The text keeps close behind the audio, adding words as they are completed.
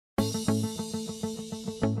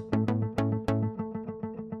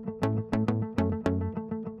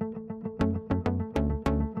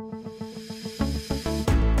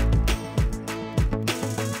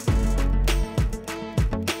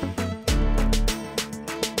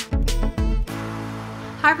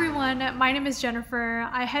Hi everyone, my name is Jennifer.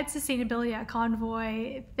 I head sustainability at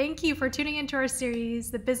Convoy. Thank you for tuning into our series,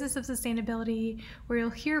 The Business of Sustainability, where you'll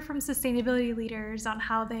hear from sustainability leaders on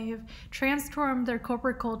how they've transformed their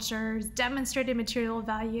corporate cultures, demonstrated material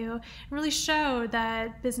value, and really showed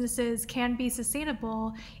that businesses can be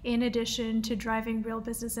sustainable in addition to driving real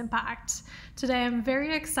business impact. Today I'm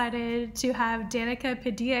very excited to have Danika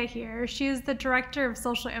Padilla here. She is the Director of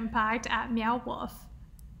Social Impact at Meow.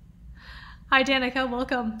 Hi Danika,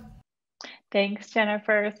 welcome. Thanks,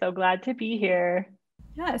 Jennifer. So glad to be here.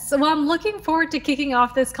 Yes, well, I'm looking forward to kicking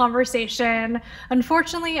off this conversation.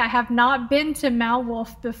 Unfortunately, I have not been to Meow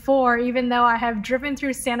before, even though I have driven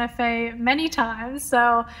through Santa Fe many times.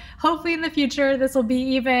 So hopefully in the future, this will be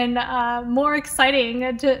even more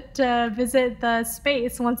exciting to visit the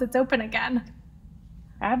space once it's open again.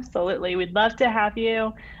 Absolutely. We'd love to have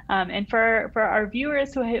you. And for our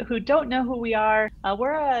viewers who don't know who we are,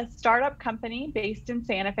 we're a startup company based in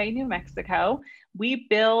Santa Fe, New Mexico. We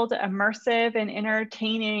build immersive and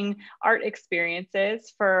entertaining art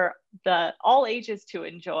experiences for all ages to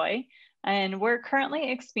enjoy. And we're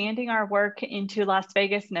currently expanding our work into Las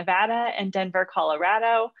Vegas, Nevada, and Denver,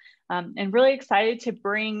 Colorado. And really excited to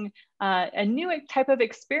bring a new type of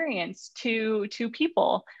experience to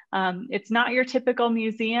people. It's not your typical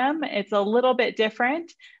museum. It's a little bit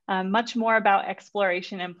different, much more about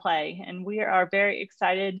exploration and play. And we are very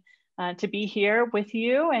excited to be here with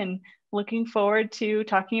you and looking forward to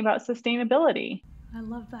talking about sustainability. I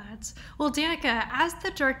love that. Well, Danika, as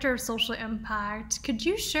the Director of Social Impact, could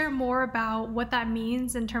you share more about what that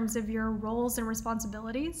means in terms of your roles and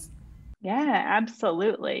responsibilities? Yeah,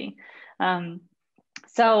 absolutely. Um,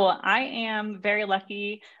 so I am very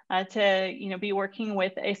lucky to be working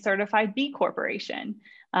with a certified B Corporation.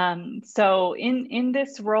 So in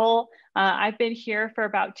this role, I've been here for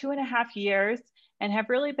about 2.5 years and have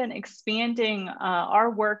really been expanding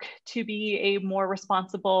our work to be a more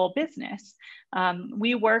responsible business.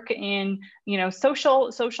 We work in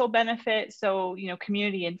social benefit, so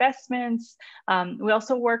community investments. We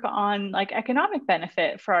also work on like economic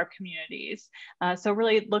benefit for our communities. So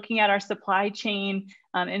really looking at our supply chain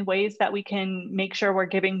in ways that we can make sure we're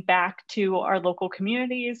giving back to our local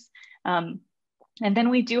communities. And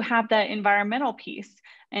then we do have that environmental piece.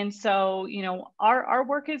 And so, our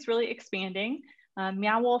work is really expanding.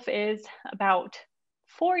 Meow is about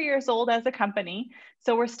 4 years old as a company,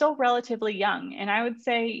 so we're still relatively young. And I would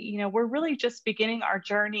say, we're really just beginning our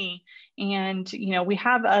journey. And, we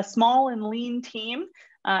have a small and lean team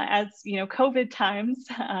as, COVID times,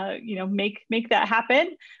 make that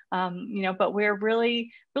happen. But we're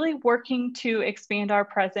really working to expand our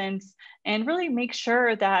presence and really make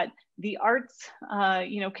sure that the arts,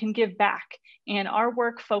 can give back. And our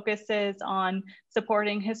work focuses on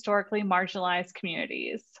supporting historically marginalized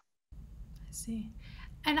communities. I see.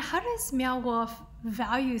 And how does Meow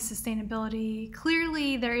value sustainability?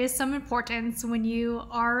 Clearly, there is some importance when you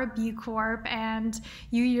are a B Corp and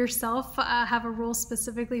you yourself have a role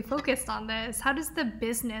specifically focused on this. How does the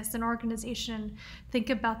business and organization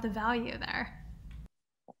think about the value there?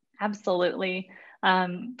 Absolutely.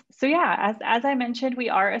 So yeah, as I mentioned, we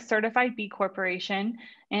are a certified B Corporation.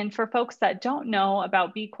 And for folks that don't know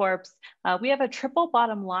about B Corps, we have a triple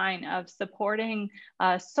bottom line of supporting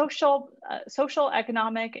social,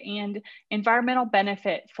 economic, and environmental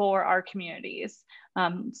benefit for our communities.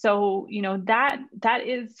 So that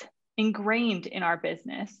is ingrained in our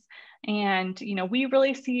business. And we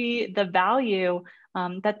really see the value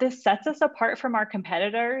that this sets us apart from our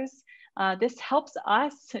competitors. This helps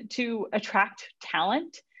us to attract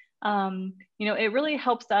talent. It really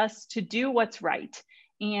helps us to do what's right.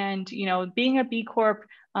 And, being a B Corp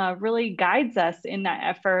really guides us in that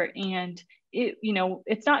effort. And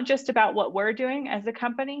it's not just about what we're doing as a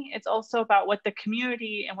company, it's also about what the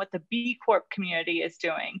community and what the B Corp community is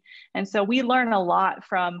doing. And so we learn a lot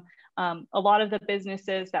from a lot of the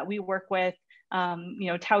businesses that we work with.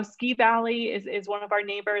 Taos Ski Valley is one of our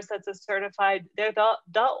neighbors that's a certified, they're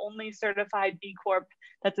the only certified B Corp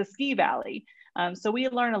that's a ski valley. So we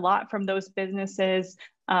learn a lot from those businesses.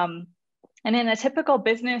 And in a typical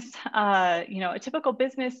business,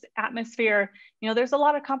 atmosphere, there's a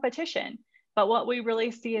lot of competition. But what we really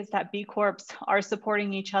see is that B Corps are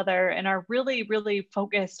supporting each other and are really, really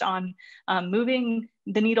focused on moving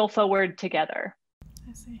the needle forward together.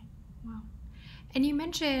 I see. Wow. And you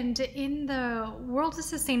mentioned in the world of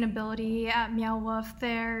sustainability at Meow,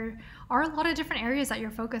 there are a lot of different areas that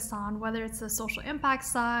you're focused on, whether it's the social impact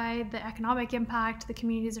side, the economic impact, the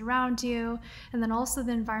communities around you, and then also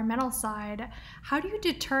the environmental side. How do you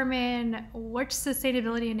determine which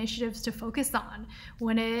sustainability initiatives to focus on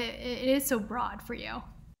when it is so broad for you?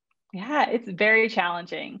 Yeah, it's very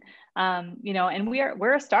challenging. And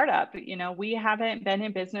we're a startup. We haven't been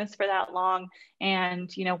in business for that long, and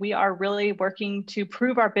we are really working to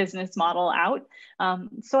prove our business model out.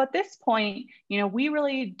 So at this point, we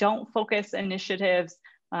really don't focus initiatives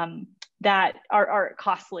that are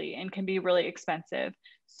costly and can be really expensive.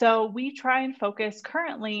 So we try and focus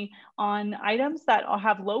currently on items that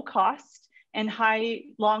have low cost and high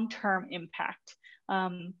long-term impact.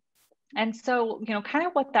 And so, kind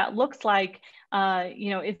of what that looks like,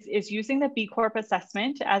 is using the B Corp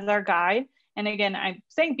assessment as our guide. And again, I'm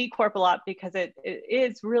saying B Corp a lot because it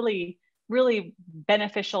is really, really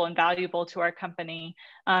beneficial and valuable to our company,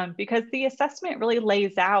 because the assessment really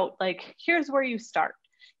lays out, like, here's where you start.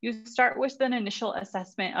 You start with an initial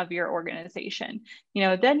assessment of your organization.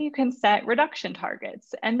 Then you can set reduction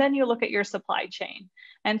targets, and then you look at your supply chain.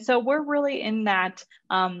 And so we're really in that,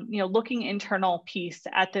 looking internal piece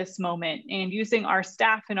at this moment, and using our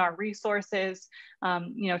staff and our resources,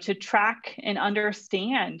 to track and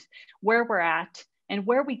understand where we're at and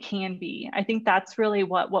where we can be. I think that's really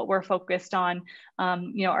what we're focused on,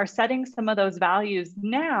 are setting some of those values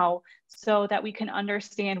now so that we can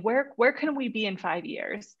understand where can we be in 5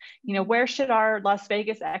 years? Where should our Las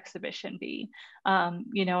Vegas exhibition be?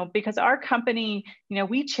 Because our company,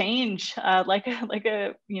 we change, like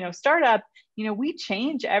a startup, we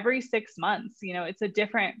change every 6 months. It's a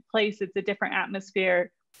different place, it's a different atmosphere.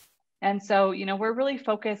 And so, we're really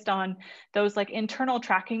focused on those like internal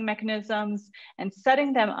tracking mechanisms and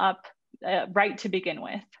setting them up right to begin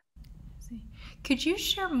with. Could you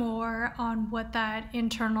share more on what that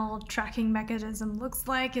internal tracking mechanism looks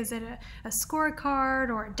like? Is it a scorecard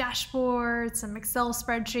or a dashboard, some Excel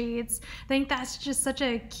spreadsheets? I think that's just such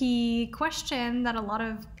a key question that a lot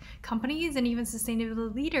of companies and even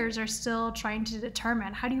sustainability leaders are still trying to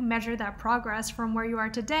determine. How do you measure that progress from where you are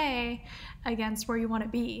today against where you want to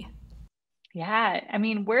be? Yeah, I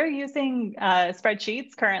mean, we're using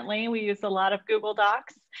spreadsheets currently. We use a lot of Google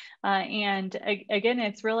Docs. And again,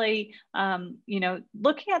 it's really,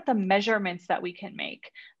 looking at the measurements that we can make,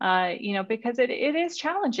 because it is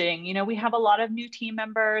challenging. We have a lot of new team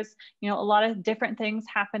members, a lot of different things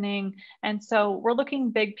happening. And so we're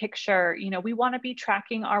looking big picture. We want to be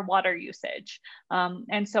tracking our water usage.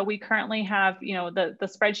 And so we currently have, the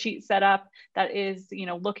spreadsheet set up that is,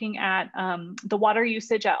 looking at the water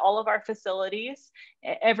usage at all of our facilities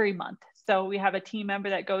every month. So we have a team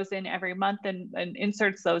member that goes in every month and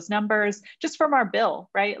inserts those numbers just from our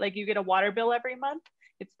bill, right? Like you get a water bill every month.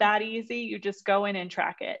 It's that easy. You just go in and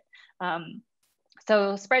track it.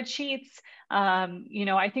 So spreadsheets,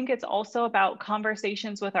 I think it's also about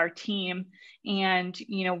conversations with our team and,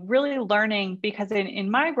 really learning, because in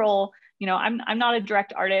my role, I'm not a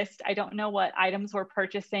direct artist. I don't know what items we're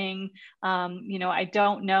purchasing. I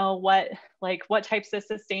don't know what types of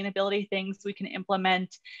sustainability things we can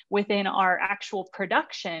implement within our actual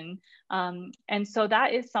production. And so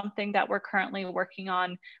that is something that we're currently working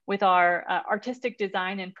on with our artistic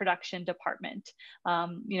design and production department.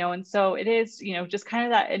 And so it is, just kind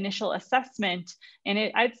of that initial assessment. And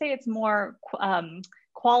I'd say it's more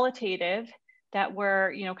qualitative, that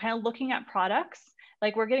we're, kind of looking at products.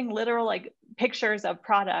 Like we're getting literal like pictures of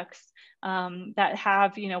products that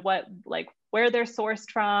have, where they're sourced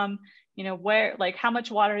from, where, like how much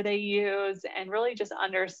water they use, and really just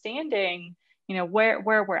understanding, where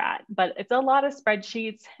we're at. But it's a lot of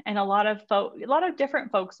spreadsheets and a lot of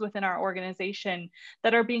different folks within our organization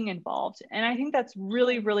that are being involved. And I think that's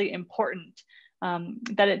really, really important.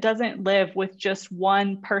 That it doesn't live with just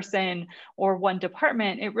one person or one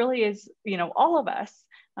department. It really is, all of us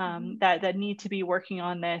that need to be working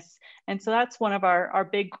on this. And so that's one of our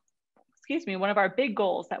big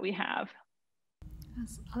goals that we have.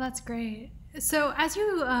 That's great. So as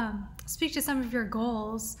you speak to some of your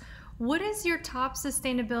goals, what is your top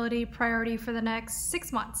sustainability priority for the next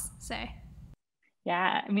 6 months, say?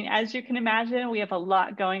 Yeah, I mean, as you can imagine, we have a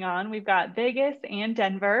lot going on. We've got Vegas and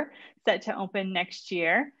Denver set to open next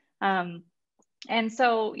year. And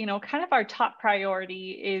so, kind of our top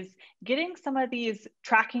priority is getting some of these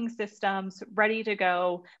tracking systems ready to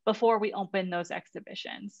go before we open those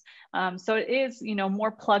exhibitions. So it is,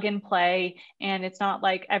 more plug and play, and it's not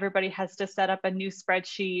like everybody has to set up a new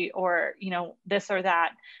spreadsheet or, this or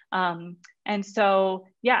that. And so,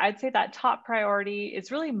 yeah, I'd say that top priority is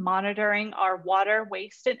really monitoring our water,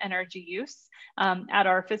 waste, and energy use at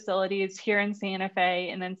our facilities here in Santa Fe,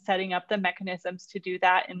 and then setting up the mechanisms to do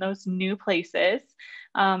that in those new places.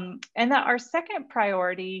 And that our second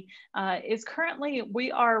priority is currently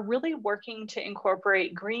we are really working to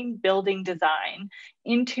incorporate green building design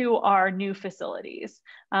into our new facilities.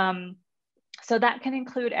 So that can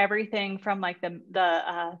include everything from like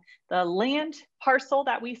the land parcel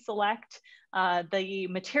that we select, the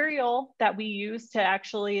material that we use to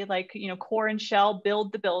actually like, core and shell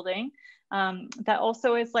build the building. That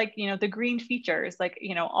also is like, the green features, like,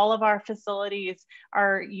 all of our facilities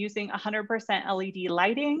are using 100% LED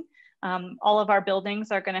lighting. All of our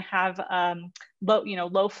buildings are going to have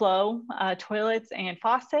low flow toilets and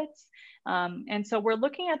faucets. And so we're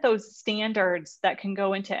looking at those standards that can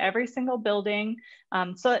go into every single building.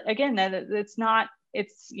 So again, that it's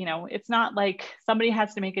not like somebody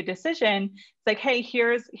has to make a decision. It's like, hey,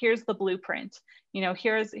 here's the blueprint.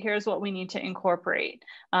 Here's what we need to incorporate,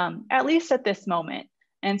 at least at this moment.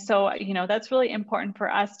 And so, that's really important for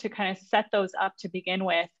us to kind of set those up to begin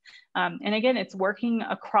with. And again, it's working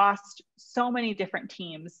across so many different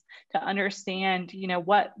teams to understand,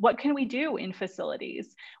 what can we do in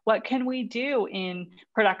facilities? What can we do in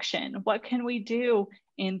production? What can we do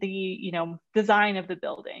in the, design of the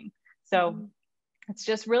building? So it's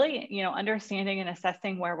just really, understanding and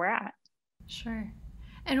assessing where we're at. Sure.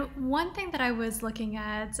 And one thing that I was looking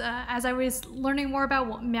at as I was learning more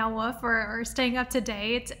about Meow or staying up to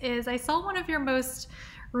date is I saw one of your most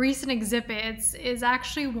recent exhibits is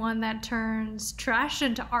actually one that turns trash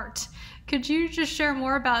into art. Could you just share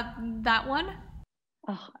more about that one?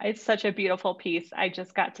 Oh, it's such a beautiful piece. I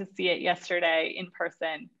just got to see it yesterday in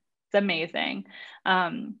person. It's amazing.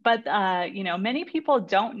 But many people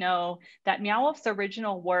don't know that Meow's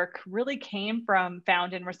original work really came from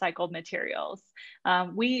found and recycled materials.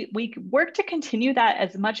 We work to continue that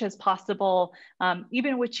as much as possible,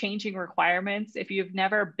 even with changing requirements. If you've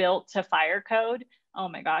never built to fire code, oh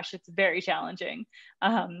my gosh, it's very challenging.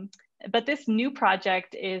 But this new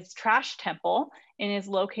project is Trash Temple and is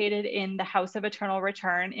located in the House of Eternal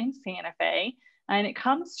Return in Santa Fe. And it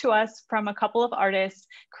comes to us from a couple of artists,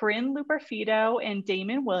 Corinne Luperfido and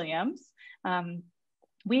Damon Williams.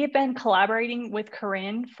 We have been collaborating with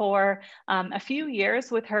Corinne for a few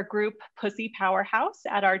years with her group Pussy Powerhouse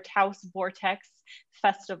at our Taos Vortex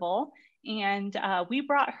Festival. And we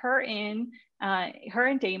brought her in, her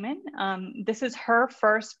and Damon. This is her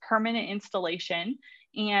first permanent installation,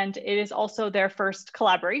 and it is also their first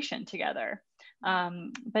collaboration together.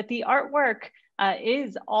 But the artwork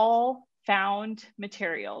is all found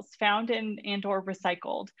materials, found and or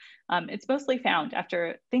recycled. It's mostly found.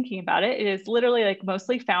 After thinking about it, it is literally like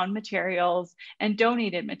mostly found materials and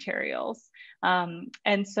donated materials.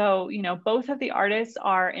 And so, both of the artists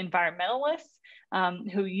are environmentalists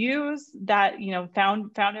who use that,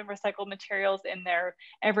 found and recycled materials in their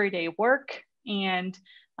everyday work. And,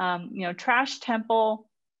 Trash Temple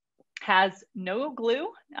has no glue.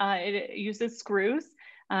 It uses screws.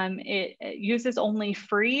 It uses only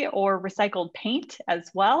free or recycled paint as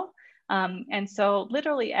well. And so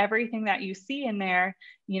literally everything that you see in there,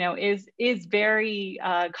 is very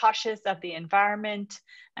cautious of the environment.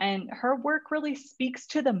 And her work really speaks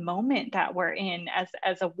to the moment that we're in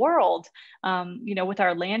as a world, with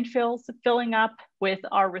our landfills filling up, with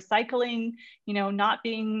our recycling, not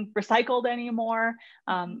being recycled anymore,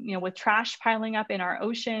 with trash piling up in our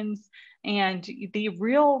oceans, and the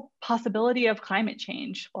real possibility of climate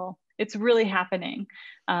change. Well, it's really happening.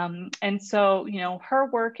 And so, her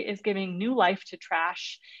work is giving new life to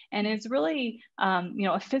trash and is really,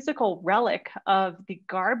 a physical relic of the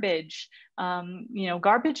garbage,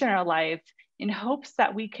 garbage in our life, in hopes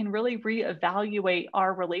that we can really reevaluate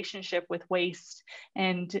our relationship with waste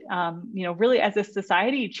and, really as a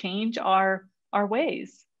society change our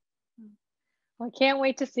ways. Well, I can't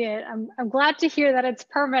wait to see it. I'm glad to hear that it's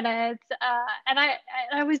permanent. And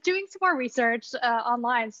I was doing some more research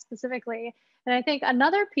online specifically. And I think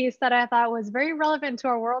another piece that I thought was very relevant to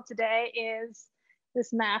our world today is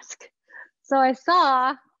this mask. So I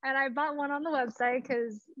saw, and I bought one on the website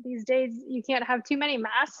because these days you can't have too many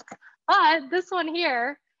masks. But this one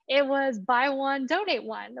here, it was buy one, donate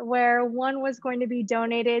one, where one was going to be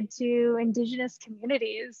donated to Indigenous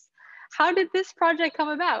communities. How did this project come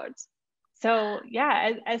about? So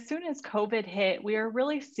yeah, as soon as COVID hit, we are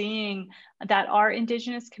really seeing that our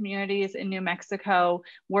Indigenous communities in New Mexico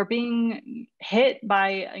were being hit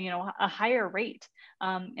by, a higher rate.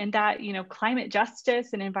 And that, climate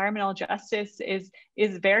justice and environmental justice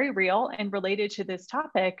is very real and related to this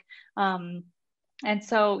topic. And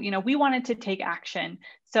so, we wanted to take action.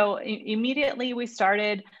 So immediately we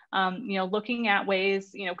started, looking at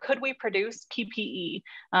ways, could we produce PPE?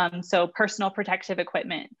 So personal protective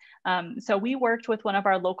equipment. So we worked with one of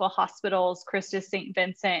our local hospitals, Christus St.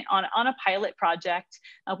 Vincent, on a pilot project.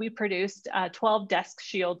 We produced 12 desk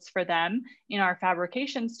shields for them in our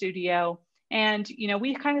fabrication studio. And,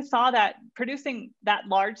 we kind of saw that producing that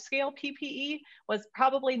large scale PPE was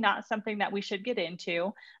probably not something that we should get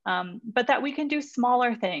into, but that we can do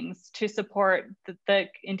smaller things to support the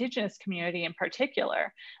Indigenous community in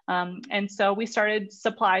particular. And so we started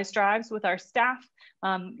supplies drives with our staff,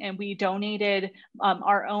 and we donated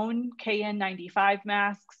our own KN95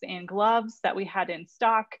 masks and gloves that we had in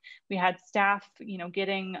stock. We had staff,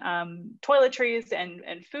 getting toiletries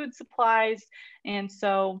and food supplies. And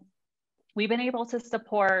so we've been able to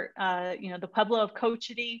support, the Pueblo of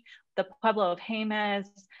Cochiti, the Pueblo of Jemez,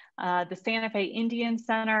 the Santa Fe Indian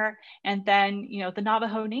Center, and then, the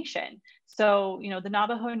Navajo Nation. So, the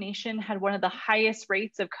Navajo Nation had one of the highest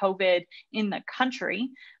rates of COVID in the country.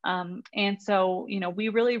 And so, we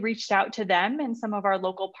really reached out to them and some of our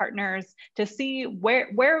local partners to see where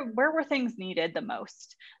were things needed the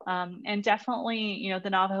most. And definitely, the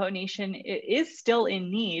Navajo Nation is still in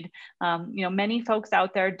need. Many folks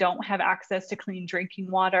out there don't have access to clean drinking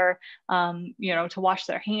water, to wash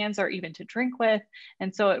their hands or even to drink with.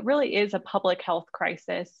 And so it really is a public health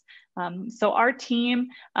crisis. So our team,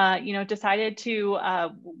 decided to,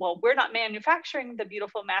 well, we're not manufacturing the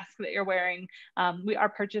beautiful masks that you're wearing. We are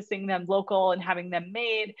purchasing them local and having them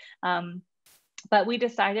made. But we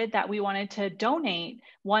decided that we wanted to donate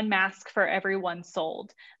one mask for every one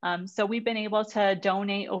sold. So we've been able to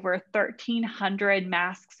donate over 1,300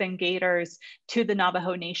 masks and gaiters to the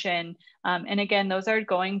Navajo Nation. And again, those are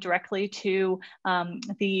going directly to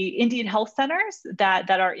the Indian health centers that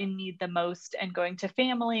are in need the most, and going to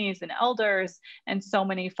families and elders and so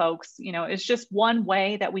many folks. It's just one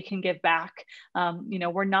way that we can give back.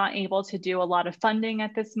 We're not able to do a lot of funding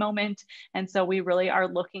at this moment. And so we really are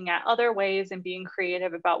looking at other ways and being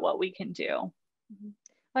creative about what we can do.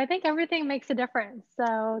 Well, I think everything makes a difference.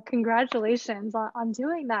 So congratulations on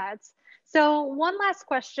doing that. So one last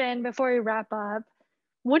question before we wrap up.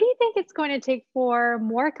 What do you think it's going to take for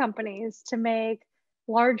more companies to make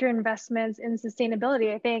larger investments in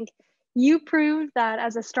sustainability? I think you proved that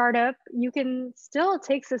as a startup, you can still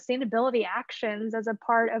take sustainability actions as a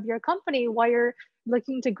part of your company while you're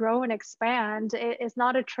looking to grow and expand. It's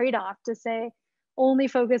not a trade-off to say only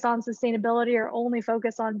focus on sustainability or only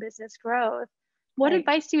focus on business growth. What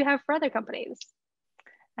advice do you have for other companies?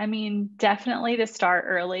 I mean, definitely to start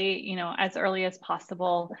early, as early as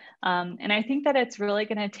possible. And I think that it's really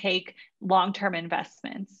going to take long-term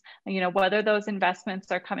investments, whether those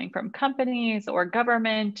investments are coming from companies or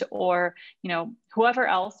government or, whoever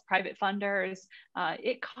else, private funders.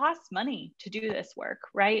 It costs money to do this work,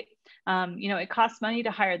 right? It costs money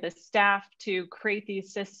to hire the staff to create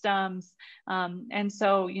these systems. And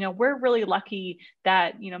so, we're really lucky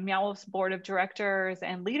that, Meow's board of directors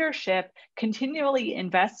and leadership continually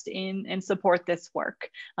invest in and support this work.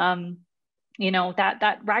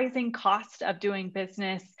 That rising cost of doing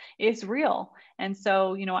business is real. And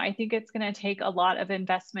so, I think it's going to take a lot of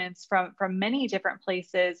investments from many different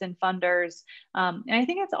places and funders. And I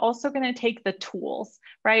think it's also going to take the tools,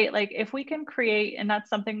 right? Like if we can create, and that's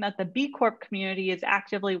something that the B Corp community is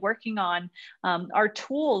actively working on, are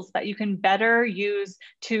tools that you can better use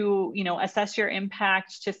to, assess your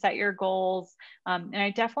impact, to set your goals. And I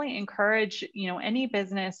definitely encourage, any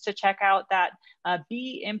business to check out that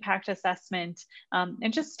B impact assessment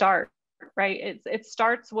and just start. Right. It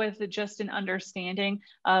starts with just an understanding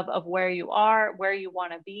of where you are, where you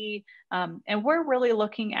want to be. And we're really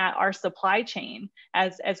looking at our supply chain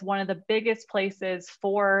as one of the biggest places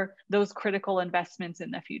for those critical investments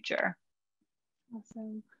in the future.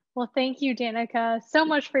 Awesome. Well, thank you, Danika, so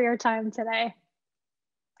much for your time today.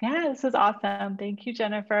 Yeah, this was awesome. Thank you,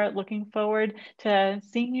 Jennifer. Looking forward to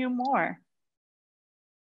seeing you more.